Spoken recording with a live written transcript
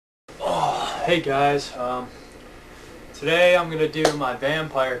Hey guys, today I'm going to do my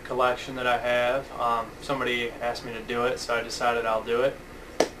vampire collection that I have. Somebody asked me to do it, so I decided I'll do it.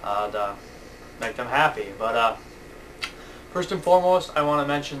 I'll make them happy. But first and foremost, I want to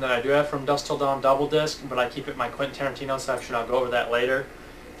mention that I do have From Dusk Till Dawn double disc, but I keep it in my Quentin Tarantino section. I'll go over that later.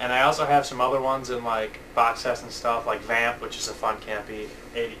 And I also have some other ones in like box sets and stuff, like Vamp, which is a fun, campy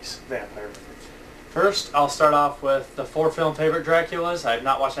 80s vampire movie. First, I'll start off with the 4 film favorite Draculas. I have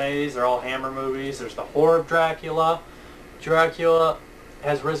not watched any of these. They're all Hammer movies. There's The Horror of Dracula, Dracula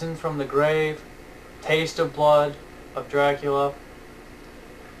Has Risen from the Grave, Taste of Blood of Dracula,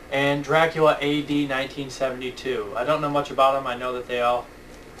 and Dracula A.D. 1972. I don't know much about them. I know that they all,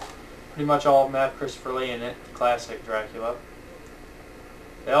 pretty much all of them have Christopher Lee in it, the classic Dracula.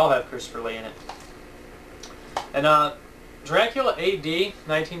 They all have Christopher Lee in it. And Dracula A.D.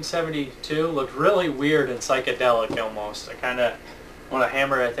 1972 looked really weird and psychedelic almost. I kind of want to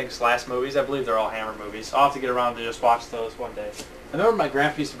Hammer, I think, his last movies. I believe they're all Hammer movies. I'll have to get around to just watch those one day. I remember my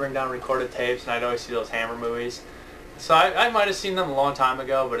grandpa used to bring down recorded tapes, and I'd always see those Hammer movies. So I might have seen them a long time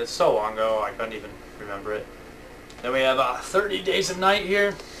ago, but it's so long ago I couldn't even remember it. Then we have 30 Days of Night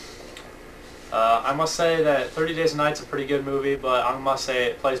here. I must say that 30 Days of Night's a pretty good movie, but I must say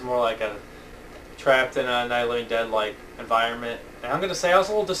it plays more like a trapped in a Night of the Living Dead like environment. And I'm going to say I was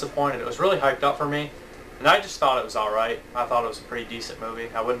a little disappointed. It was really hyped up for me, and I just thought it was alright. I thought it was a pretty decent movie.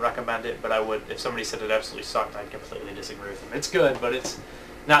 I wouldn't recommend it, but I would, if somebody said it absolutely sucked, I'd completely disagree with them. It's good, but it's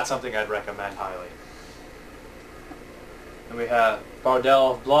not something I'd recommend highly. Then we have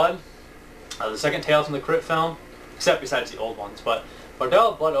Bordello of Blood, the second Tales from the Crypt film, except besides the old ones. But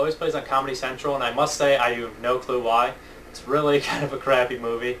Bordello of Blood always plays on Comedy Central, and I must say I have no clue why. It's really kind of a crappy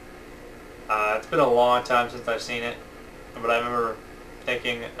movie. It's been a long time since I've seen it, but I remember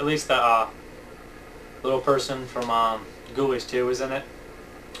thinking, at least the little person from Ghoulies 2 was in it.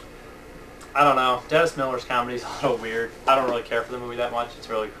 I don't know. Dennis Miller's comedy is a little weird. I don't really care for the movie that much. It's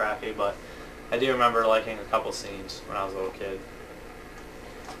really crappy, but I do remember liking a couple scenes when I was a little kid.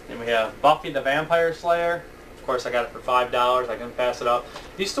 Then we have Buffy the Vampire Slayer. Of course, I got it for $5. I couldn't pass it up.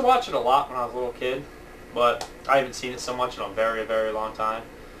 I used to watch it a lot when I was a little kid, but I haven't seen it so much in a very, very long time.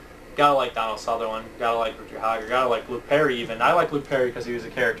 Gotta like Donald Sutherland, gotta like Richard Hager, gotta like Luke Perry even. I like Luke Perry because he was a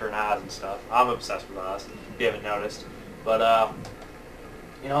character in Oz and stuff. I'm obsessed with Oz, if you haven't noticed. But,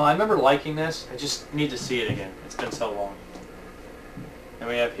 you know, I remember liking this. I just need to see it again. It's been so long. And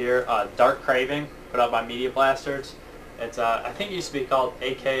we have here Dark Craving, put out by Media Blasters. It's, I think it used to be called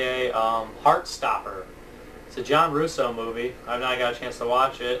AKA Heartstopper. It's a John Russo movie. I've not got a chance to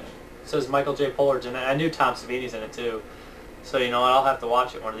watch it. It says Michael J. Pollard's in it. I knew Tom Savini's in it too. So, you know what, I'll have to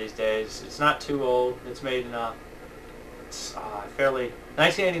watch it one of these days. It's not too old. It's made in fairly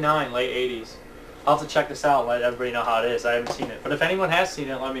 1989, late 80s. I'll have to check this out and let everybody know how it is. I haven't seen it. But if anyone has seen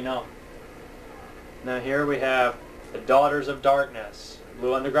it, let me know. Now here we have The Daughters of Darkness,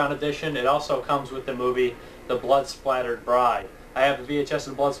 Blue Underground Edition. It also comes with the movie The Blood Splattered Bride. I have the VHS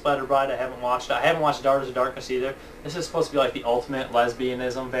of Blood Splattered Bride. I haven't watched it. I haven't watched Daughters of Darkness either. This is supposed to be like the ultimate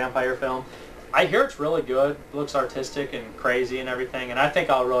lesbianism vampire film. I hear it's really good. It looks artistic and crazy and everything, and I think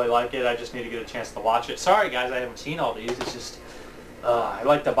I'll really like it. I just need to get a chance to watch it. Sorry guys, I haven't seen all these. It's just I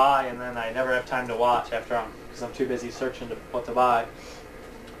like to buy, and then I never have time to watch because I'm too busy searching what to buy.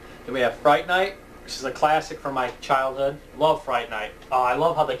 Then we have Fright Night, which is a classic from my childhood. Love Fright Night. I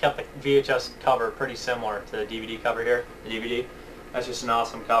love how they kept the VHS cover pretty similar to the DVD cover here. The DVD. That's just an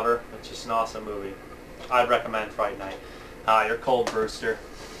awesome cover. It's just an awesome movie. I'd recommend Fright Night. Your Cold Brewster.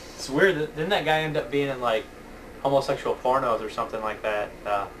 It's weird. Didn't that guy end up being in like homosexual pornos or something like that?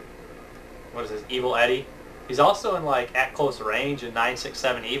 What is this? Evil Eddie. He's also in like At Close Range and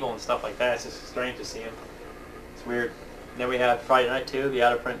 967 Evil and stuff like that. It's just strange to see him. It's weird. And then we have Friday Night 2, the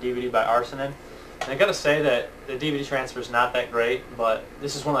out-of-print DVD by Arsonin. And I gotta say that the DVD transfer is not that great, but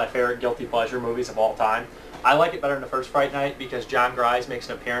this is one of my favorite guilty pleasure movies of all time. I like it better than the first Fright Night because John Grimes makes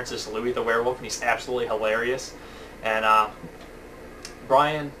an appearance as Louis the Werewolf, and he's absolutely hilarious. And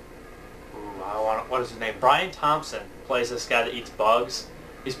what is his name? Brian Thompson plays this guy that eats bugs.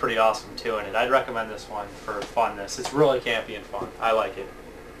 He's pretty awesome too in it. I'd recommend this one for funness. It's really campy and fun. I like it.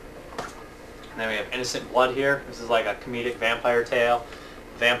 And then we have Innocent Blood here. This is like a comedic vampire tale.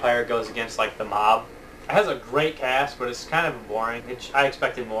 The vampire goes against like the mob. It has a great cast, but it's kind of boring. I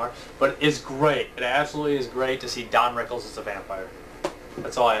expected more, but it is great. It absolutely is great to see Don Rickles as a vampire.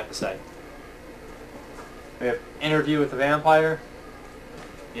 That's all I have to say. We have Interview with the Vampire.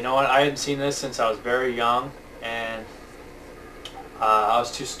 You know what, I hadn't seen this since I was very young, and I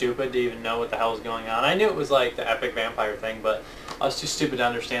was too stupid to even know what the hell was going on. I knew it was like the epic vampire thing, but I was too stupid to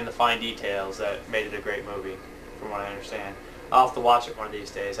understand the fine details that made it a great movie, from what I understand. I'll have to watch it one of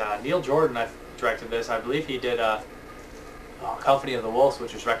these days. Neil Jordan directed this. I believe he did Company of the Wolves,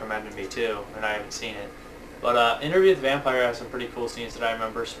 which was recommended to me too, and I haven't seen it. But Interview with the Vampire has some pretty cool scenes that I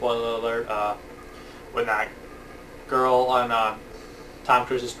remember. Spoiler alert, when that girl on Tom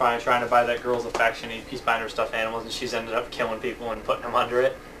Cruise is probably trying to buy that girl's affection. He's buying her stuffed animals, and she's ended up killing people and putting them under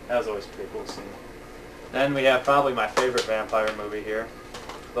it. That was always a pretty cool scene. Then we have probably my favorite vampire movie here,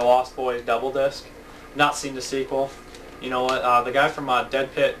 The Lost Boys Double Disc. Not seen the sequel. You know what? The guy from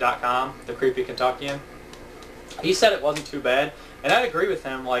deadpit.com, the creepy Kentuckian, he said it wasn't too bad, and I'd agree with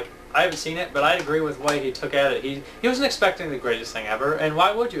him. Like, I haven't seen it, but I'd agree with the way he took at it. He wasn't expecting the greatest thing ever, and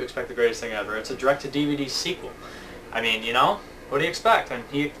why would you expect the greatest thing ever? It's a direct-to-DVD sequel. I mean, you know, what do you expect? And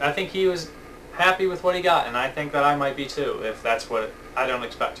I think he was happy with what he got, and I think that I might be too, if that's what, I don't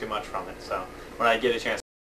expect too much from it, so when I get a chance